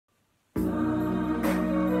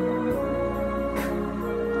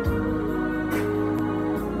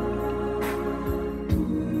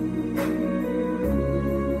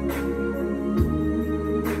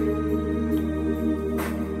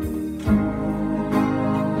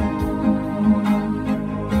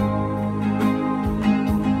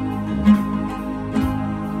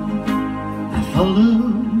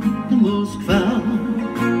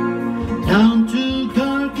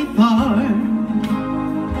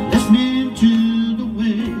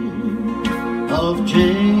of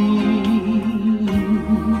change.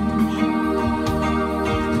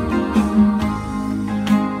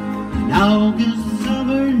 An August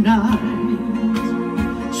summer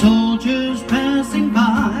night, soldiers passing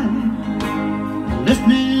by,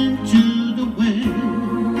 listening to the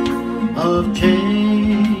wind of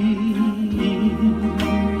change.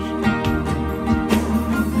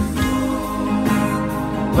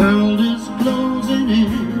 World is closing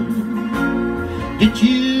in. Did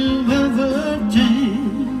you ever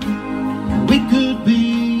think we could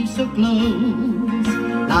be so close,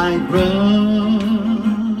 like brothers?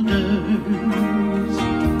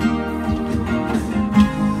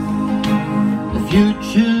 The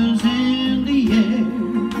future's in the air,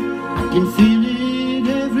 I can feel it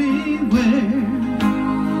everywhere,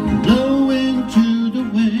 blowing to the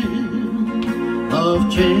wind of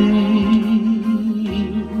change.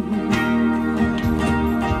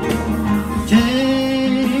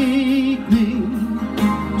 Take me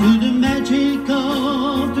to the magic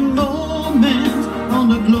of the moment on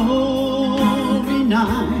the glory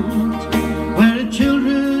night, where the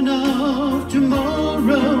children of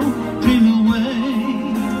tomorrow dream away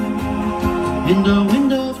in the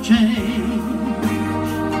wind of change.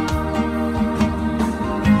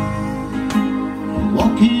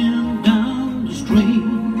 Walking down the street,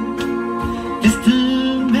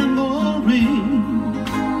 distant memories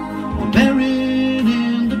buried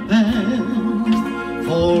in the past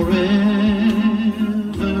forever.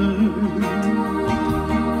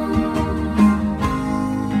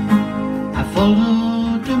 I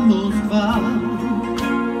followed the most far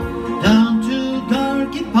down to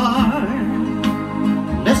Darky Park,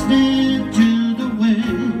 listening to the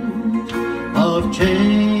wind of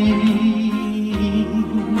change.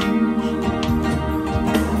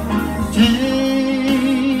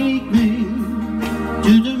 Take me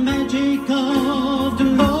to the magic of the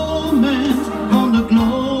moment on the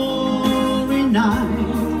glory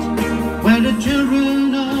night, where the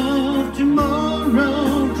children of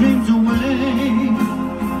tomorrow dreams away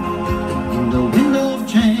in the wind of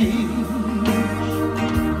change.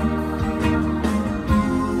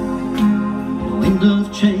 The wind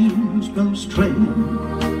of change blows straight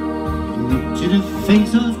into the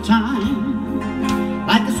face of time,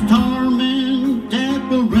 like a storm in that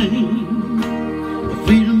will rain.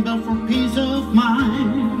 Freedom belt for peace of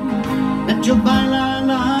mind. Let your baila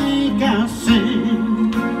like I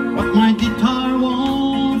sing what my guitar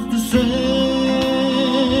wants to say.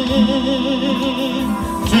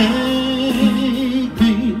 Take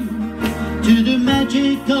me to the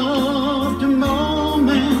magic of the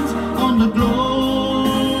moment on the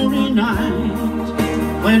glory night,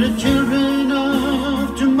 where the children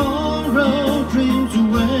of tomorrow dreams away